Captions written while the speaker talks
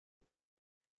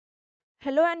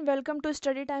Hello and welcome to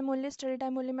study time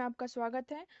only में आपका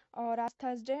स्वागत है। और आज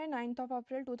थर्सडे है 9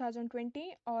 अप्रैल 2020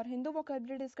 और हिंदू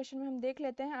वोकैबुलरी डिस्कशन में हम देख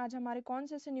लेते हैं आज हमारे कौन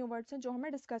से ऐसे न्यू वर्ड्स हैं जो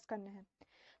हमें डिस्कस करने हैं।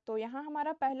 तो यहाँ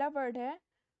हमारा पहला वर्ड है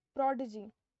प्रोडिजी।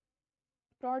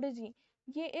 प्रोडिजी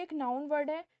ये एक नाउन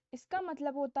वर्ड है। इसका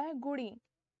मतलब होता है गुड़ी।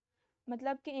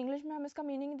 मतलब कि इंग्लिश में हम इसका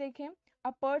मीनिंग देखें, a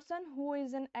person who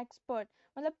is an expert.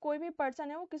 मतलब कोई भी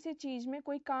पर्सन है वो किसी चीज में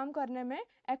कोई काम करने में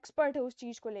एक्सपर्ट है उस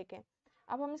चीज को लेके।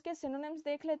 अब हम इसके सिनोनिम्स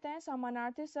देख लेते हैं,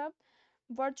 समानार्थी शब्द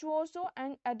वर्चुओसो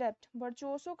एंड एडेप्ट।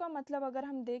 वर्चुओसो का मतलब अगर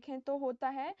हम देखें तो होता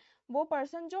है वो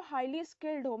पर्सन जो हाईली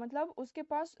स्किल्ड हो, मतलब उसके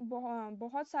पास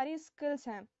बहुत सारी स्किल्स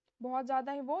हैं, बहुत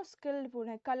ज़्यादा ही वो स्किल्डफुल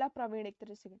है, कला प्रवीण एक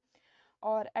तरह से।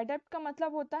 और एडेप्ट का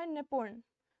मतलब होता है निपुण।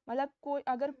 मतलब कोई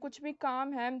अगर कुछ भी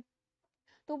काम है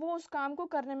तो वो उस काम को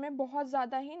करने में बहुत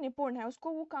ज़्यादा ही निपुण है,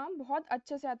 उसको वो काम बहुत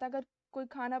अच्छे से आता है। अगर कोई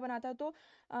खाना बनाता है तो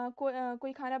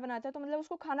कोई खाना बनाता है तो मतलब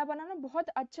उसको खाना बनाना बहुत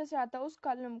अच्छे से आता है, उस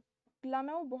कला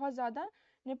में वो बहुत ज़्यादा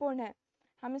निपुण है।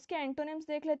 हम इसके एंटोनिम्स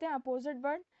देख लेते हैं। Opposite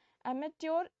word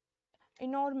एमेट्योर,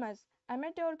 enormous.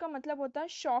 एमेट्योर का मतलब होता है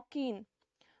शौकीन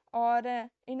और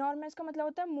इनॉर्मस का मतलब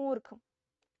होता है मूर्ख।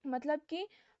 मतलब कि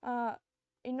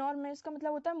इनॉर्मस का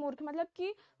मतलब होता है मूर्ख, मतलब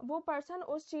कि वो पर्सन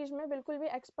उस चीज में बिल्कुल भी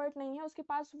एक्सपर्ट नहीं है, उसके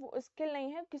पास वो स्किल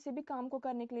नहीं है किसी भी काम को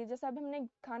करने के लिए। जैसे अभी हमने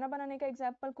खाना बनाने का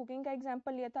एग्जाम्पल, कुकिंग का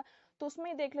एग्जाम्पल लिया था, तो उसमें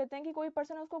ही देख लेते हैं कि कोई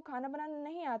पर्सन उसको खाना बनाना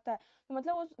नहीं आता है तो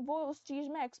मतलब वो उस चीज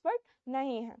में एक्सपर्ट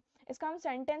नहीं है। इसका हम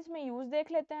सेंटेंस में यूज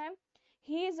देख लेते हैं।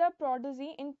 He is a prodigy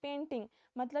in painting.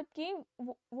 मतलब कि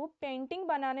वो पेंटिंग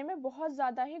बनाने में बहुत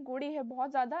ज्यादा ही गुणी है,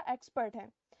 बहुत ज्यादा एक्सपर्ट है।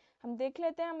 हम देख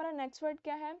लेते हैं हमारा नेक्स्ट वर्ड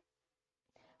क्या है।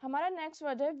 हमारा नेक्स्ट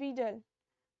वर्ड है वीडल।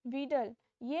 वीडल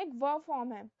ये एक वर्ब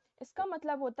फॉर्म है। इसका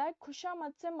मतलब होता है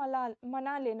खुशामद से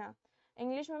मना लेना।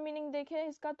 इंग्लिश में मीनिंग देखें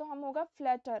इसका तो हम होगा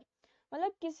फ्लैटर।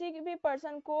 मतलब किसी भी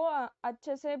पर्सन को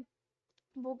अच्छे से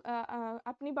वो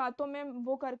अपनी बातों में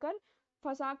वो कर कर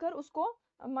फंसा कर उसको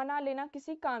मना लेना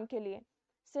किसी काम के लिए।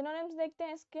 सिनोनिम्स देखते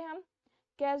हैं इसके हम।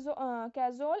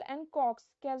 Casual and COX.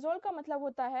 कैजुअल का मतलब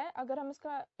होता है, अगर हम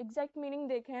इसका एग्जैक्ट मीनिंग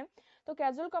देखें तो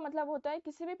कैजुअल का मतलब होता है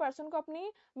किसी भी पर्सन को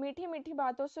अपनी मीठी मीठी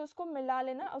बातों से उसको मिला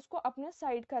लेना, उसको अपने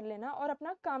साइड कर लेना और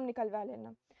अपना काम निकलवा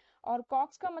लेना। और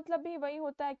कॉक्स का मतलब भी वही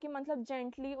होता है कि मतलब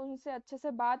जेंटली उनसे अच्छे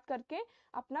से बात करके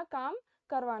अपना काम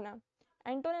करवाना।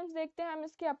 एंटोनिम्स देखते हैं हम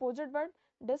इसके अपोजिट वर्ड।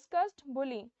 डिस्गस्ट,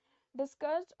 बुली।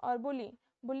 डिस्गस्ट और बुली।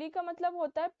 बुली का मतलब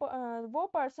होता है वो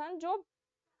पर्सन जो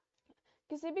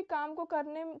किसी भी काम को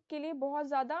करने के लिए बहुत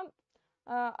ज़्यादा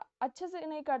अच्छे से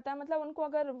नहीं करता है। मतलब उनको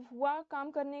अगर हुआ काम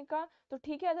करने का तो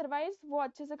ठीक है, अदरवाइज वो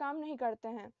अच्छे से काम नहीं करते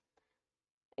हैं।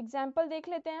 एग्जाम्पल देख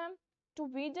लेते हैं हम। To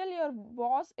व्हीडल your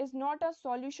boss is not a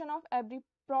solution of every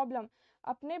problem.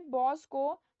 अपने बॉस को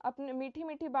अपने मीठी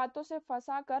मीठी बातों से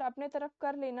फंसा कर अपने तरफ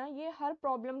कर लेना ये हर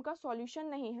प्रॉब्लम का सॉल्यूशन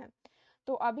नहीं है।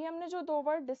 तो अभी हमने जो दो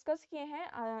वर्ड डिस्कस किए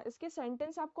हैं इसके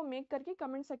सेंटेंस आपको मेक करके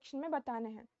कमेंट सेक्शन में बताने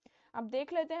हैं। अब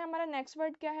देख लेते हैं हमारा नेक्स्ट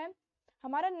वर्ड क्या है।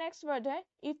 हमारा नेक्स्ट वर्ड है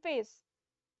इफेस।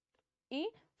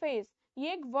 इफेस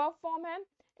ये एक वर्ब फॉर्म है।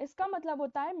 इसका मतलब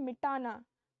होता है मिटाना।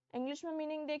 इंग्लिश में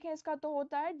मीनिंग देखें इसका तो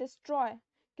होता है डिस्ट्रॉय।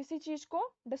 किसी चीज को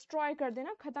डिस्ट्रॉय कर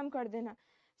देना, खत्म कर देना।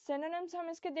 सिनोनिम्स हम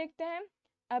इसके देखते हैं।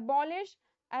 Abolish,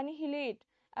 annihilate.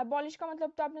 एबॉलिश का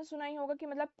मतलब तो आपने सुना ही होगा कि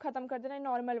मतलब खत्म कर देना,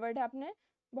 नॉर्मल वर्ड है, आपने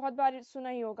बहुत बार सुना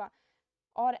ही होगा।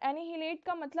 और एनिहिलेट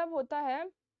का मतलब होता है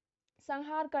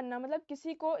संहार करना। मतलब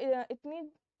किसी को इतनी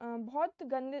बहुत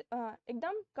गंदे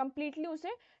एकदम कंप्लीटली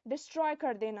उसे डिस्ट्रॉय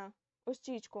कर देना उस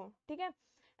चीज को, ठीक है।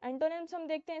 एंटोनिम्स हम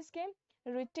देखते हैं इसके।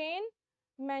 Retain,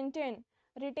 maintain.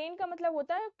 रिटेन का मतलब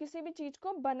होता है किसी भी चीज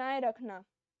को बनाए रखना,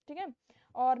 ठीक है।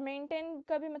 और मेंटेन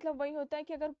का भी मतलब वही होता है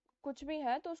कि अगर कुछ भी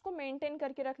है तो उसको मेंटेन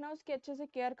करके रखना, उसकी अच्छे से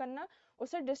केयर करना,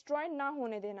 उसे डिस्ट्रॉय ना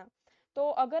होने देना। तो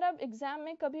अगर अब एग्जाम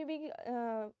में कभी भी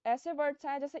ऐसे वर्ड्स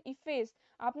आए जैसे इफेस,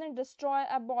 आपने डिस्ट्रॉय,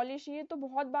 एबॉलिश ये तो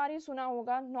बहुत बार ही सुना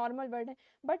होगा, नॉर्मल वर्ड है।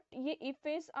 बट ये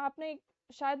इफेस आपने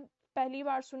शायद पहली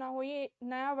बार सुना हो, ये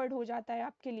नया वर्ड हो जाता है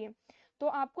आपके लिए। तो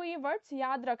आपको ये वर्ड्स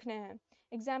याद रखने हैं।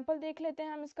 एग्जाम्पल देख लेते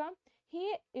हैं हम इसका।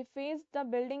 ही इफेज द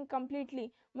बिल्डिंग कम्प्लीटली।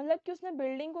 मतलब कि उसने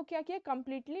बिल्डिंग को क्या किया,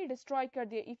 कम्प्लीटली डिस्ट्रॉय कर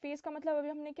दिया। इफेज का मतलब अभी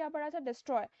हमने क्या पढ़ा था,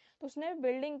 डिस्ट्रॉय। तो उसने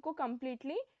बिल्डिंग को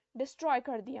कम्प्लीटली डिस्ट्रॉय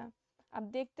कर दिया। अब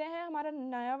देखते हैं हमारा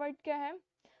नया वर्ड क्या है।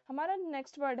 हमारा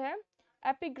नेक्स्ट वर्ड है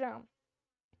एपिग्राम।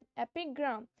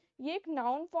 एपिग्राम ये एक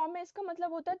नाउन फॉर्म है। इसका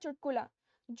मतलब होता है चुटकुला,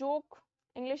 जोक।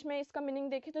 इंग्लिश में इसका मीनिंग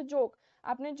देखें तो जोक।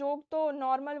 आपने जोक तो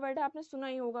नॉर्मल वर्ड है, आपने सुना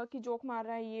ही होगा कि जोक मार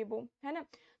रहा है ये वो, है ना।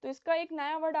 तो इसका एक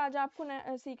नया वर्ड आज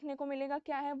आपको सीखने को मिलेगा,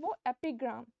 क्या है वो,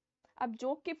 एपिग्राम। अब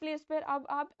जोक के प्लेस पर अब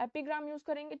आप एपिग्राम यूज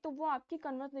करेंगे तो वो आपकी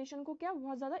कन्वर्सेशन को क्या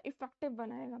बहुत ज्यादा इफेक्टिव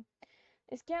बनाएगा।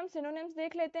 इसके हम सिनोनिम्स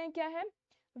देख लेते हैं क्या है।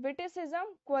 विटिसिज्म,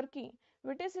 क्वर्की।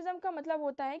 विटिसिज्म का मतलब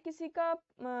होता है किसी का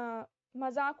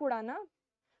मजाक उड़ाना,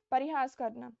 परिहास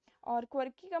करना। और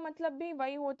क्वर्की का मतलब भी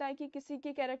वही होता है कि किसी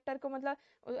के कैरेक्टर को मतलब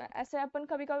ऐसे अपन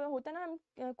कभी कभी होता है ना,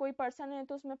 हम कोई पर्सन है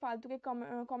तो उसमें फालतू के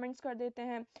कमेंट्स कर देते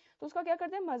हैं, तो उसका क्या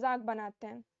करते हैं, मजाक बनाते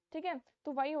हैं। ठीक है,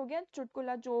 तो वही हो गया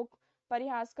चुटकुला, जोक,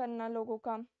 परिहास करना, लोगों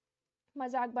का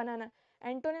मजाक बनाना।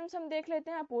 एंटोनिम्स हम देख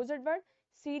लेते हैं, अपोजिट वर्ड,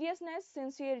 सीरियसनेस,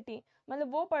 सिंसियरिटी।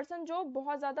 मतलब वो पर्सन जो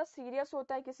बहुत ज्यादा सीरियस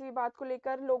होता है किसी बात को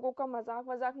लेकर, लोगों का मजाक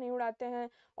वजाक नहीं उड़ाते हैं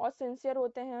और सिंसियर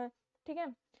होते हैं। ठीक है,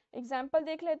 एग्जाम्पल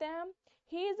देख लेते हैं हम,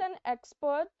 he is an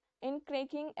expert in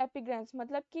cracking एपिग्राम्स।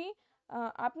 मतलब कि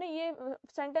आपने ये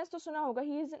सेंटेंस तो सुना होगा,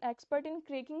 he is an expert in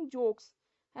cracking jokes,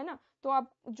 है ना। तो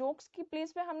आप जोक्स की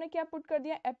प्लेस पे हमने क्या पुट कर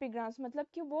दिया, एपिग्राम्स। मतलब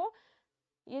कि वो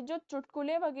ये जो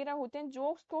चुटकुले वगैरह होते हैं,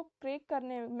 जोक्स को क्रेक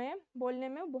करने में, बोलने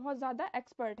में बहुत ज्यादा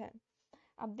एक्सपर्ट है।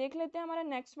 अब देख लेते हैं हमारा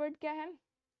नेक्स्ट वर्ड क्या है।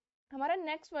 हमारा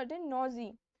नेक्स्ट वर्ड है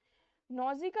नॉजी।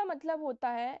 नॉजी का मतलब होता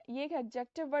है, ये एक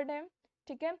एडजेक्टिव वर्ड है।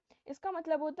 ठीक है, इसका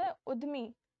मतलब होता है उद्यमी।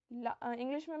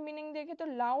 इंग्लिश में मीनिंग देखें तो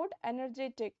लाउड,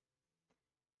 एनर्जेटिक।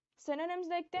 सिनोनिम्स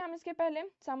देखते हैं हम इसके पहले,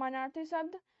 समानार्थी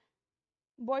शब्द,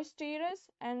 boisterous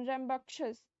and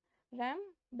rambunctious।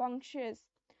 rambunctious,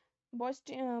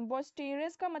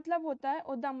 boisterous का मतलब होता है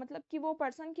उद्यम, मतलब कि वो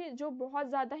पर्सन की जो बहुत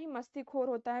ज्यादा ही मस्तीखोर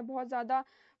होता है, बहुत ज्यादा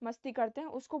मस्ती करते हैं,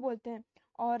 उसको बोलते हैं।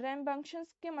 और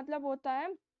rambunctious के मतलब होता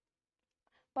है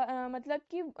मतलब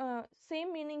कि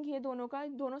सेम मीनिंग है दोनों का,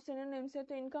 दोनों सिनोनिम्स है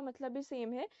तो इनका मतलब भी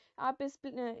सेम है। आप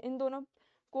इन दोनों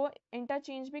को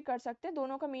इंटरचेंज भी कर सकते हैं,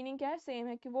 दोनों का मीनिंग क्या है, सेम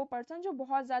है, कि वो पर्सन जो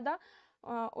बहुत ज्यादा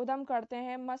उद्यम करते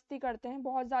हैं, मस्ती करते हैं,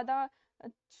 बहुत ज्यादा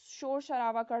शोर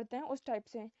शराबा करते हैं, उस टाइप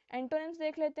से। एंटोनिम्स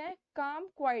देख लेते हैं, काम,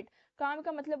 क्वाइट। काम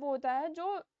का मतलब वो होता है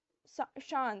जो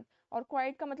शांत, और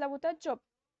क्वाइट का मतलब होता है चुप।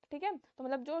 ठीक है, तो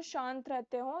मतलब जो शांत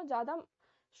रहते हो, ज्यादा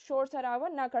शोर शराबा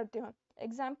ना करते हो।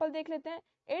 एग्जाम्पल देख लेते हैं,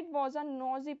 इट वॉज अ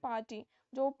नॉजी पार्टी।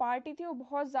 जो पार्टी थी वो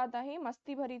बहुत ज्यादा ही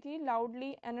मस्ती भरी थी,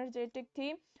 लाउडली एनर्जेटिक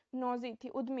थी, नॉजी थी,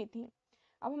 उद्यमी थी।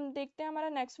 अब हम देखते हैं हमारा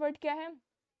नेक्स्ट वर्ड क्या है।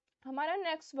 हमारा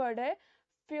नेक्स्ट वर्ड है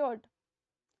फ्यूड।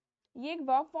 ये एक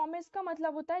वर्ब फॉर्म है, इसका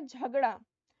मतलब होता है झगड़ा,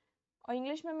 और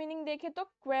इंग्लिश में मीनिंग देखें तो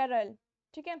क्वेरल।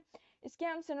 ठीक है, इसके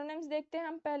हम सिनोनिम्स देखते हैं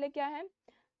हम पहले क्या है,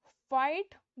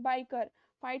 फाइट, बाइकर।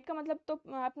 फाइट का मतलब तो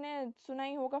आपने सुना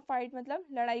ही होगा, फाइट मतलब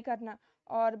लड़ाई करना।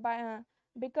 और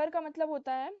बिकर का मतलब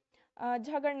होता है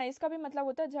झगड़ना। इसका भी मतलब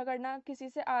होता है झगड़ना, किसी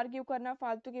से आर्ग्यू करना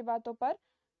फालतू की बातों पर,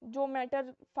 जो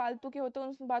मैटर फालतू के होते हैं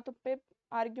उन बातों पे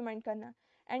आर्ग्यूमेंट करना।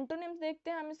 एंटोनिम्स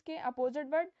देखते हैं हम इसके, अपोजिट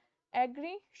वर्ड,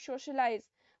 एग्री, सोशलाइज।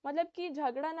 मतलब कि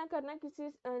झगड़ा ना करना, किसी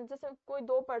जैसे कोई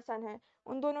दो पर्सन है,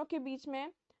 उन दोनों के बीच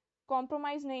में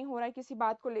कॉम्प्रोमाइज नहीं हो रहा है किसी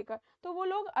बात को लेकर, तो वो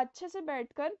लोग अच्छे से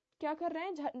बैठकर क्या कर रहे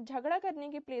हैं, झगड़ा करने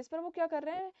के प्लेस पर वो क्या कर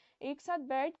रहे हैं, एक साथ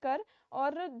बैठकर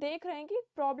और देख रहे हैं कि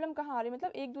प्रॉब्लम कहाँ आ रही है,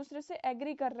 मतलब एक दूसरे से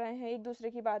एग्री कर रहे हैं एक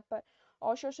दूसरे की बात पर।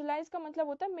 और सोशलाइज का मतलब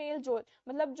होता है मेल जोल,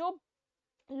 मतलब जो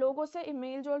लोगों से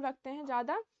मेल जोल रखते हैं,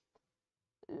 ज्यादा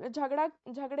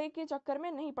झगड़े के चक्कर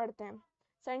में नहीं पड़ते हैं।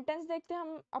 सेंटेंस देखते हैं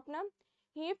हम अपना,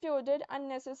 ही फ्यूडेड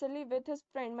अननेसेसरली विथ हिज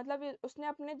फ्रेंड। मतलब उसने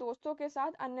अपने दोस्तों के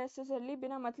साथ अननेसेसरली,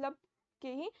 बिना मतलब के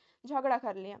ही झगड़ा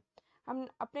कर लिया। हम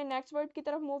अपने नेक्स्ट वर्ड की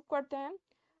तरफ मूव करते हैं।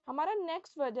 हमारा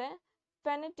नेक्स्ट वर्ड है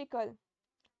फेनेटिकल।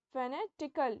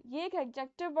 फेनेटिकल ये एक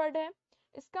एडजेक्टिव वर्ड है,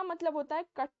 इसका मतलब होता है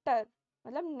कट्टर,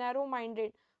 मतलब नैरो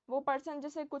माइंडेड। वो पर्सन,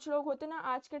 जैसे कुछ लोग होते हैं ना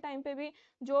आज के टाइम पे भी,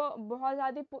 जो बहुत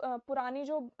ज्यादा पुरानी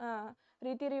जो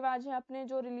रीति रिवाज है, अपने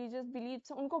जो रिलीजियस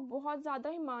बिलीव्स हैं, उनको बहुत ज्यादा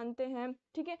ही मानते हैं।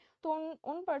 ठीक है, तो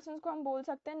उन पर्सन को हम बोल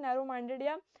सकते हैं नैरो माइंडेड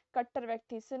या कट्टर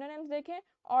व्यक्ति। सिनोनिम्स देखें,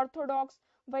 ऑर्थोडॉक्स,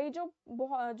 वही जो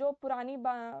पुरानी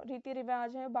रीति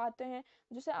रिवाज है, बातें हैं,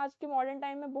 जैसे आज के मॉडर्न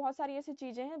टाइम में बहुत सारी ऐसी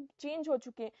चीजें हैं चेंज हो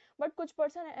चुकी हैं, बट कुछ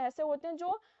पर्सन ऐसे होते हैं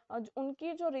जो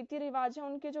उनकी जो रीति रिवाज है,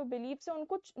 उनके जो बिलीव्स है,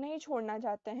 उनको नहीं छोड़ना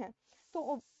चाहते हैं,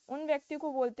 तो उन व्यक्ति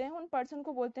को बोलते हैं, उन पर्सन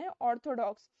को बोलते हैं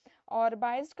ऑर्थोडॉक्स। और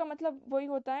बाइस्ड का मतलब वही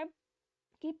होता है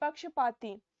कि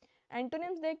पक्षपाती।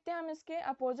 एंटोनिम्स देखते हैं हम इसके,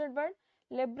 अपोजिट वर्ड,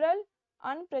 लिबरल,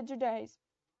 अनप्रेजुडाइज।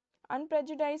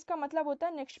 अनप्रेजुडाइज का मतलब होता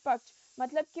है निष्पक्ष,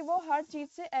 मतलब कि वो हर चीज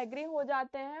से एग्री हो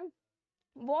जाते हैं।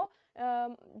 वो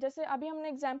जैसे अभी हमने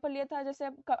एग्जांपल लिया था, जैसे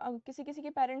किसी किसी के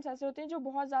पेरेंट्स ऐसे होते हैं जो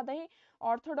बहुत ज्यादा ही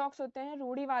ऑर्थोडॉक्स होते हैं,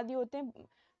 रूढ़िवादी होते हैं,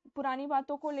 पुरानी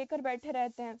बातों को लेकर बैठे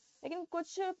रहते हैं। लेकिन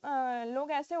कुछ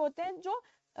लोग ऐसे होते हैं जो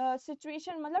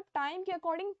सिचुएशन मतलब टाइम के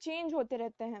अकॉर्डिंग चेंज होते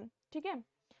रहते हैं। ठीक है,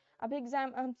 अभी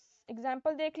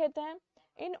एग्जाम्पल देख लेते हैं।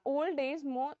 In old days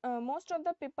most of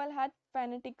the people had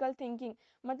fanatical thinking.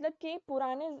 मतलब कि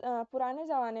पुराने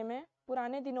जमाने में,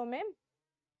 पुराने दिनों में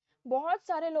बहुत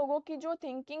सारे लोगों की जो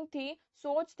थिंकिंग थी,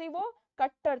 सोच थी, वो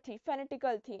कट्टर थी,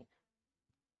 फैनेटिकल थी।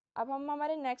 अब हम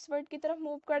हमारे नेक्स्ट वर्ड की तरफ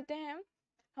मूव करते हैं।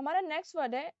 हमारा नेक्स्ट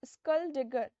वर्ड है स्कल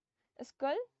डिगर।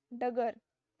 स्कल डगर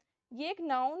ये एक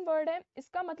नाउन वर्ड है,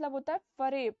 इसका मतलब होता है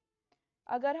फरेब,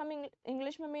 अगर हम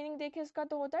इंग्लिश में मीनिंग देखें इसका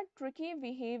तो होता है ट्रिकी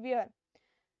बिहेवियर।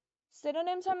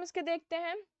 सिनोनिम्स हम इसके देखते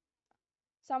हैं,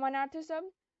 समानार्थी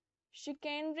शब्द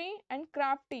शिकेनरी एंड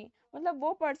क्राफ्टी, मतलब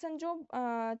वो पर्सन जो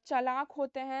चालाक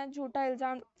होते हैं, झूठा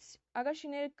इल्जाम। अगर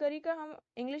शिनेकरी का हम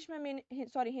इंग्लिश में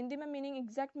हिंदी में मीनिंग,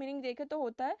 एग्जैक्ट मीनिंग देखें तो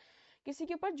होता है किसी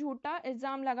के ऊपर झूठा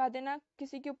इल्जाम लगा देना,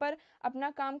 किसी के ऊपर अपना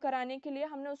काम कराने के लिए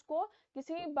हमने उसको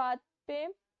किसी बात पे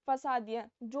फंसा दिया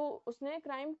जो उसने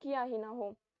क्राइम किया ही ना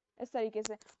हो, इस तरीके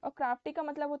से। और क्राफ्टी का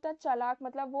मतलब होता है चालाक,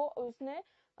 मतलब वो उसने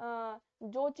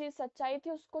जो चीज सच्चाई थी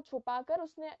उसको छुपाकर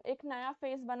उसने एक नया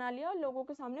फेस बना लिया और लोगों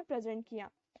के सामने प्रेजेंट किया,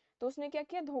 तो उसने क्या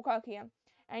किया, धोखा किया।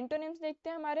 एंटोनिम्स देखते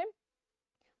हैं हमारे,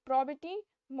 प्रोबिटी,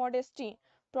 मॉडेस्टी।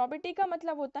 प्रोबिटी का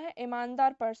मतलब होता है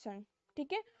ईमानदार पर्सन,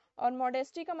 ठीक है, और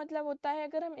मॉडेस्टी का मतलब होता है,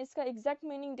 अगर हम इसका एग्जैक्ट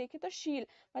मीनिंग देखें तो शील,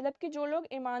 मतलब कि जो लोग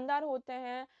ईमानदार होते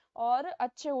हैं और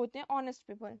अच्छे होते हैं, ऑनेस्ट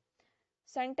पीपल।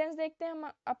 सेंटेंस देखते हैं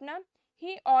हम अपना,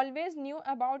 he always knew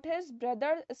about his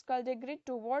brother's skullduggery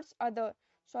towards other,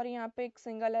 sorry यहाँ पे एक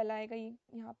सिंगल एल आएगा,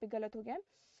 यहाँ पे गलत हो गया है।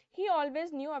 he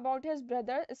always knew about his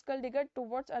brother's skullduggery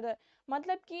towards other,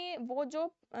 मतलब कि वो जो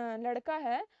लड़का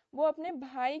है वो अपने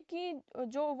भाई की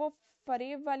जो वो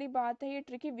फरेब वाली बात है, ये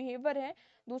ट्रिकी बिहेवियर है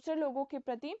दूसरे लोगों के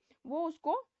प्रति, वो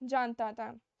उसको जानता था।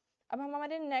 अब हम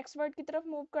हमारे नेक्स्ट वर्ड की तरफ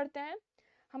मूव करते हैं।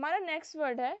 हमारा नेक्स्ट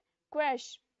वर्ड है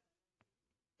क्वैश।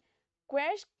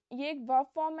 क्वैश ये एक वर्ब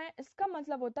फॉर्म है, इसका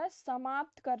मतलब होता है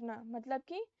समाप्त करना, मतलब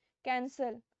कि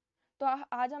कैंसिल। तो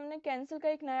आज हमने कैंसिल का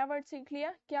एक नया वर्ड सीख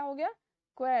लिया, क्या हो गया,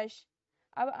 क्वैश।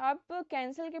 अब आप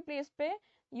कैंसिल के प्लेस पे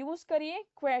यूज करिए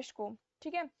क्वैश को,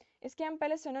 ठीक है। इसके हम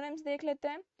पहले सिनोनिम्स देख लेते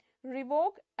हैं।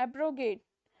 Revoke, abrogate.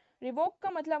 रिवोक का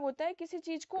मतलब होता है किसी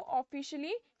चीज को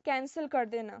ऑफिशियली कैंसिल कर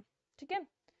देना, ठीक है।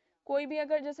 कोई भी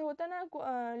अगर जैसे होता है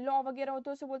ना लॉ वगैरह होता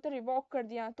है, उसे बोलते हैं रिवॉक कर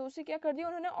दिया, तो उसे क्या कर दिया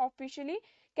उन्होंने, ऑफिशियली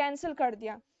कैंसिल कर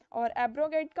दिया। और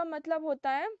एब्रोगेट का मतलब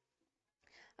होता है,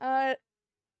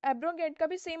 एब्रोगेट का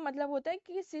भी सेम मतलब होता है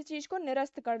कि किसी चीज को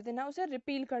निरस्त कर देना, उसे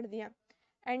रिपील कर दिया।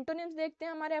 एंटोनिम्स देखते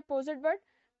हैं हमारे अपोजिट वर्ड,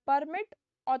 परमिट,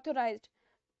 ऑथोराइज्ड।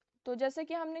 तो जैसे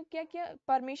कि हमने क्या किया,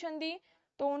 परमिशन दी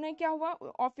तो उन्हें क्या हुआ,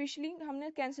 ऑफिशियली हमने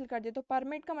कैंसिल कर दिया। तो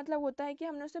परमिट का मतलब होता है कि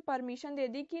हमने उसे परमिशन दे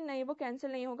दी कि नहीं वो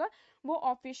कैंसिल नहीं होगा, वो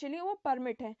ऑफिशियली वो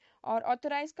परमिट है। और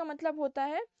ऑथराइज का मतलब होता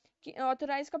है कि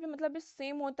ऑथराइज का भी मतलब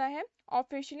सेम होता है,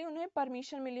 ऑफिशियली उन्हें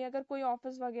परमिशन मिली। अगर कोई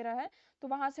ऑफिस वगैरह है तो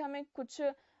वहां से हमें कुछ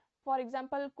फॉर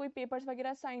एग्जाम्पल कोई पेपर्स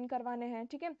वगैरह साइन करवाने हैं,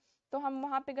 ठीक है, तो हम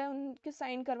वहां पे गए उनके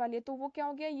साइन करवा लिए, तो वो क्या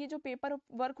हो गया, ये जो पेपर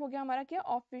वर्क हो गया हमारा क्या,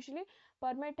 ऑफिशियली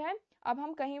परमिट है, अब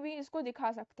हम कहीं भी इसको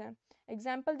दिखा सकते हैं।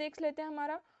 एग्जाम्पल देख लेते हैं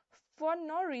हमारा, for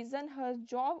no reason her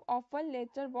job offer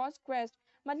letter was quest,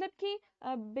 मतलब कि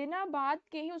बिना बात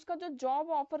के ही उसका जो जॉब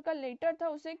ऑफर का लेटर था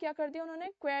उसे क्या कर दिया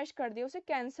उन्होंने, क्वेश कर दिया, उसे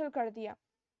कैंसिल कर दिया।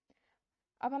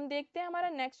 अब हम देखते हैं हमारा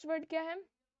नेक्स्ट वर्ड क्या है,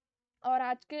 और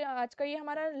आज का ये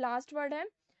हमारा लास्ट वर्ड है,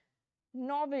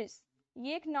 नॉविस।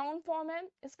 ये एक नाउन फॉर्म है,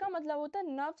 इसका मतलब होता है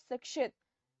नव शिक्षित,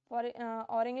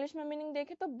 और इंग्लिश में मीनिंग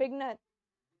देखें तो बिगनर।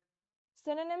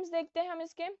 सिनोनिम्स देखते हैं हम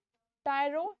इसके,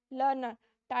 टायरो, लर्नर।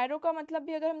 टायरो का मतलब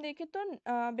भी अगर हम देखें तो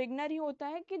बिगनर ही होता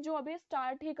है कि जो अभी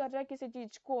स्टार्ट ही कर रहा है किसी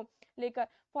चीज को लेकर।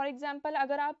 फॉर एग्जाम्पल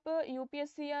अगर आप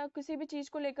यूपीएससी या किसी भी चीज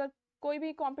को लेकर कोई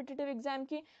भी कॉम्पिटिटिव एग्जाम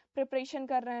की प्रिपरेशन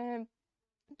कर रहे हैं,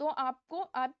 तो आप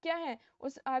क्या है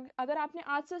अगर आपने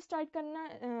आज से स्टार्ट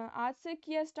करना, आज से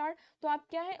किया स्टार्ट, तो आप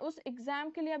क्या है उस एग्जाम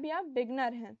के लिए अभी आप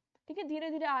बिगनर हैं, ठीक है। धीरे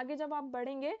धीरे आगे जब आप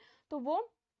बढ़ेंगे तो वो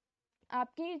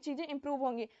आपकी चीजें इंप्रूव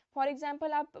होंगी। फॉर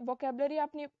एग्जाम्पल आप वोकेबलरी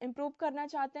आपने इंप्रूव करना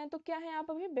चाहते हैं, तो क्या है आप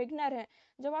अभी बिगनर हैं।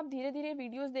 जब आप धीरे धीरे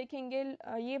वीडियोस देखेंगे,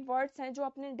 ये वर्ड्स हैं जो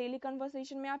अपने डेली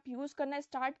कन्वर्सेशन में आप यूज करना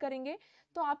स्टार्ट करेंगे,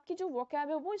 तो आपकी जो वोकैब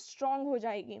है वो स्ट्रांग हो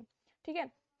जाएगी, ठीक है।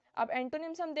 अब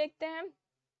एंटोनिम्स हम देखते हैं,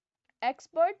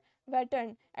 एक्सपर्ट,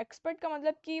 वेटरन। एक्सपर्ट का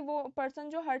मतलब कि वो पर्सन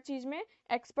जो हर चीज में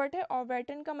एक्सपर्ट है, और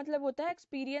वेटरन का मतलब होता है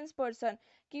एक्सपीरियंस पर्सन,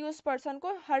 कि उस पर्सन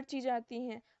को हर चीज आती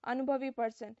है, अनुभवी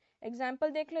पर्सन। एग्जाम्पल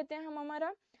देख लेते हैं हम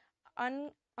हमारा,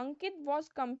 अंकित was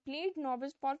complete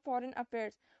novice for foreign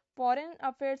affairs. Foreign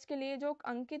affairs के लिए जो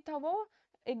अंकित था वो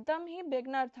एकदम ही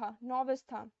बिगनर था, नॉविस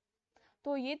था।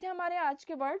 तो ये थे हमारे आज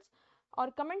के वर्ड्स, और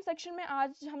कमेंट सेक्शन में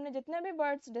आज हमने जितने भी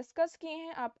वर्ड्स डिस्कस किए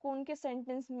हैं आपको उनके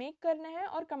सेंटेंस मेक करने हैं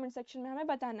और कमेंट सेक्शन में हमें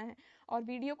बताना है, और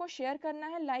वीडियो को शेयर करना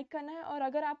है, लाइक करना है, और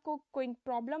अगर आपको कोई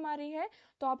प्रॉब्लम आ रही है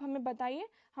तो आप हमें बताइए,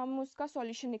 हम उसका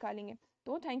सॉल्यूशन निकालेंगे।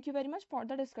 तो thank you very much for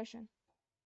the discussion.